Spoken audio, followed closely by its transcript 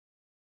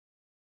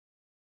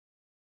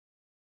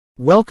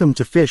Welcome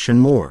to Fish and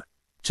More.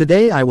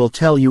 Today I will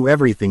tell you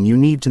everything you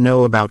need to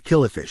know about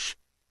killifish.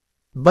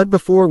 But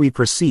before we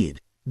proceed,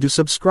 do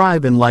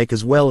subscribe and like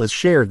as well as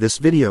share this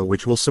video,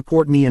 which will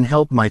support me and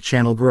help my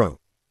channel grow.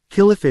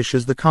 Killifish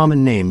is the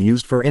common name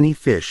used for any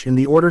fish in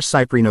the order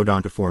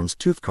Cyprinodontiformes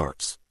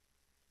toothcarps.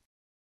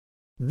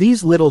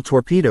 These little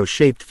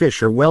torpedo-shaped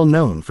fish are well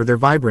known for their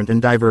vibrant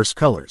and diverse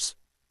colors.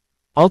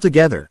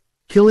 Altogether,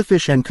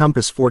 killifish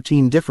encompass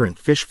 14 different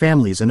fish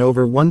families and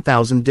over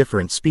 1,000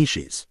 different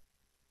species.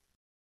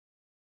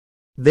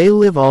 They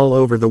live all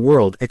over the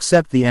world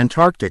except the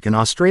Antarctic and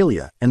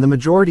Australia, and the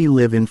majority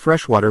live in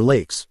freshwater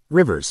lakes,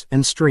 rivers,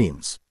 and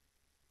streams.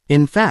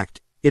 In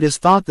fact, it is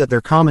thought that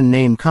their common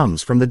name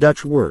comes from the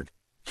Dutch word,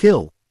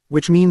 kil,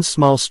 which means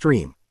small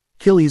stream.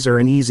 Killies are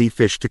an easy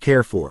fish to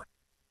care for.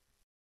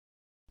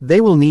 They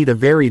will need a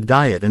varied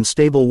diet and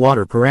stable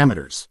water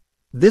parameters.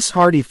 This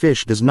hardy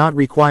fish does not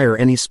require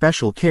any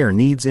special care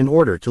needs in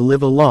order to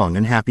live a long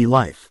and happy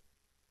life.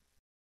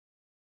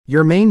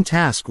 Your main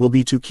task will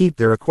be to keep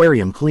their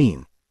aquarium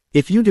clean.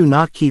 If you do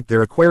not keep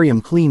their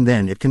aquarium clean,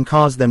 then it can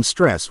cause them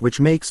stress, which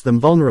makes them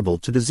vulnerable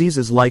to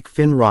diseases like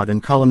fin rot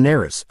and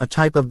columnaris, a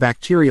type of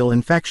bacterial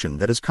infection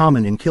that is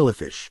common in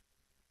killifish.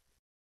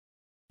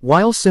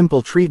 While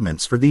simple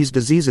treatments for these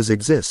diseases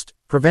exist,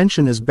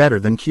 prevention is better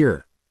than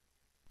cure.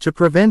 To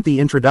prevent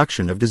the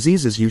introduction of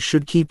diseases, you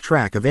should keep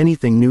track of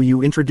anything new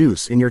you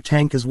introduce in your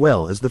tank as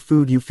well as the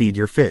food you feed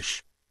your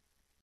fish.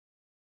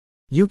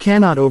 You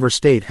cannot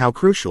overstate how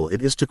crucial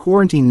it is to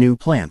quarantine new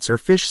plants or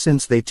fish,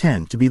 since they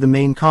tend to be the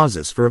main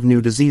causes of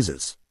new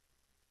diseases.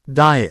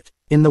 Diet.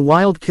 In the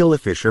wild,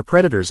 killifish are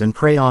predators and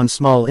prey on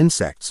small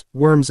insects,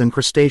 worms and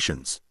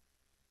crustaceans.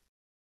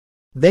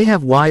 They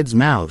have wide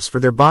mouths for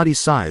their body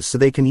size, so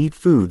they can eat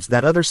foods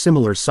that other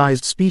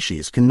similar-sized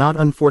species cannot.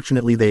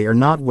 Unfortunately, they are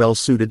not well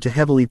suited to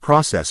heavily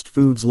processed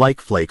foods like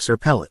flakes or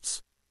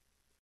pellets.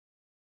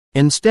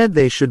 Instead,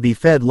 they should be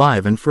fed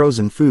live and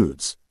frozen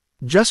foods.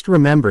 Just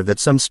remember that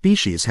some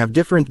species have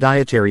different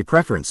dietary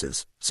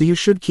preferences, so you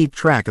should keep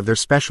track of their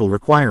special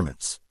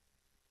requirements.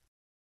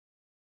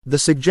 The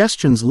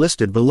suggestions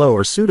listed below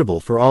are suitable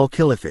for all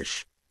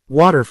killifish: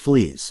 water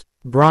fleas,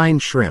 brine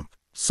shrimp,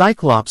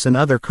 cyclops and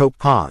other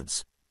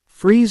copepods,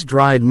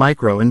 freeze-dried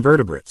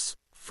microinvertebrates,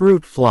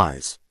 fruit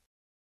flies,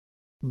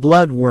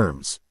 blood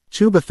worms,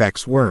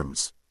 tubifex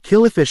worms.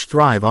 Killifish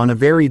thrive on a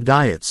varied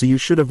diet, so you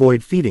should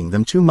avoid feeding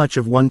them too much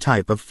of one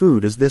type of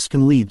food, as this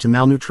can lead to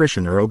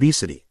malnutrition or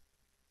obesity.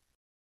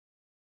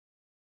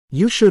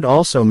 You should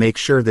also make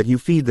sure that you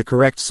feed the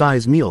correct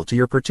size meal to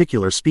your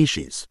particular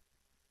species.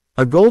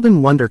 A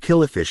golden wonder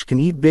killifish can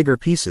eat bigger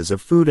pieces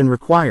of food and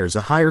requires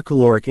a higher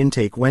caloric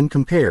intake when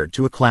compared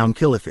to a clown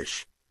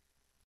killifish.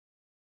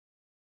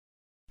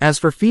 As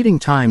for feeding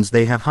times,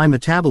 they have high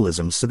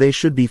metabolisms, so they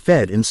should be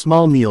fed in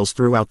small meals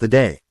throughout the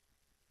day.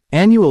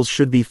 Annuals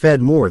should be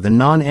fed more than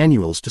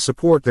non-annuals to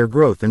support their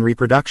growth and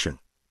reproduction.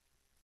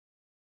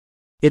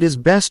 It is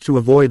best to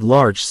avoid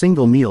large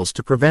single meals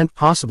to prevent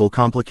possible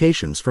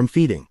complications from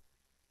feeding.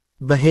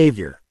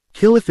 Behavior.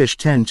 Killifish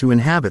tend to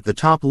inhabit the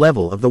top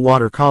level of the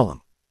water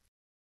column.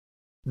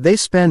 They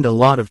spend a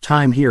lot of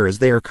time here as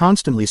they are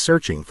constantly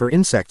searching for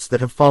insects that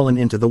have fallen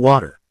into the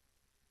water.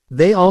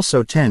 They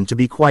also tend to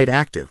be quite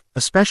active,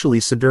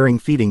 especially so during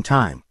feeding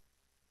time.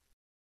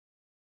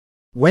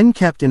 When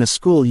kept in a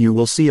school, you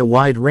will see a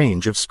wide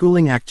range of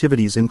schooling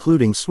activities,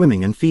 including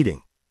swimming and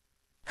feeding.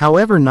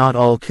 However, not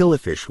all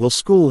killifish will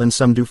school, and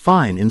some do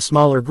fine in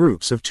smaller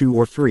groups of 2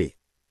 or 3.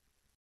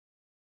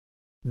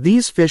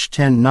 These fish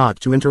tend not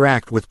to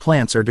interact with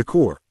plants or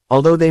decor,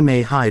 although they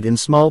may hide in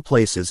small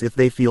places if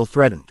they feel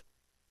threatened.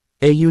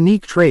 A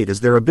unique trait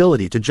is their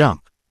ability to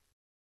jump.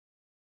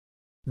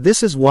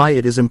 This is why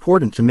it is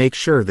important to make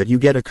sure that you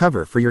get a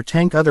cover for your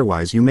tank,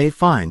 otherwise you may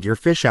find your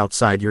fish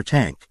outside your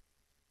tank.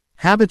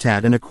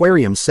 Habitat and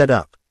aquarium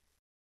setup.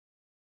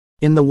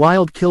 In the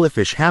wild,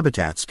 killifish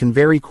habitats can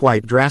vary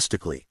quite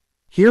drastically.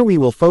 Here we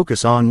will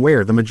focus on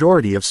where the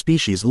majority of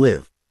species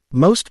live.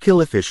 Most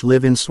killifish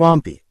live in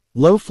swampy,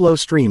 low-flow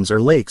streams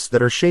or lakes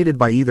that are shaded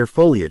by either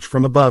foliage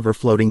from above or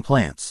floating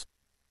plants.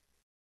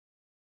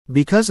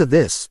 Because of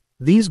this,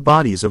 these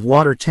bodies of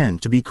water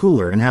tend to be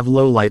cooler and have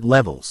low light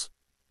levels.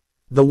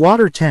 The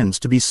water tends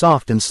to be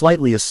soft and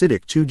slightly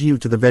acidic due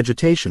to the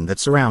vegetation that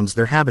surrounds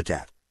their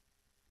habitat.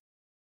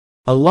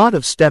 A lot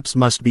of steps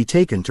must be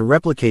taken to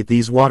replicate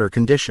these water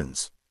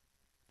conditions.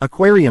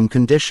 Aquarium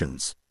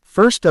conditions.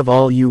 First of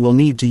all, you will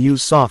need to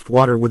use soft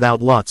water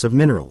without lots of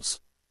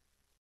minerals.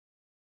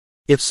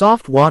 If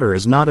soft water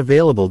is not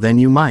available, then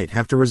you might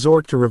have to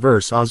resort to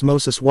reverse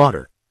osmosis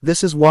water.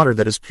 This is water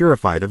that is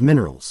purified of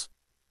minerals.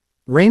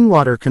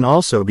 Rainwater can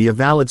also be a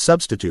valid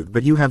substitute,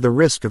 but you have the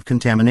risk of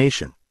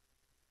contamination.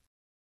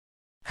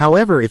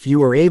 However, if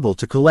you are able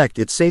to collect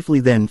it safely,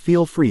 then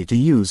feel free to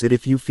use it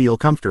if you feel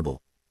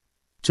comfortable.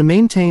 To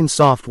maintain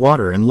soft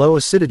water and low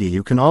acidity,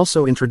 you can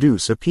also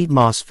introduce a peat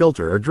moss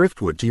filter or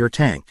driftwood to your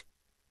tank.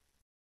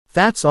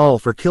 That's all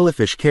for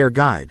Killifish Care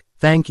Guide.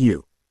 Thank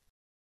you.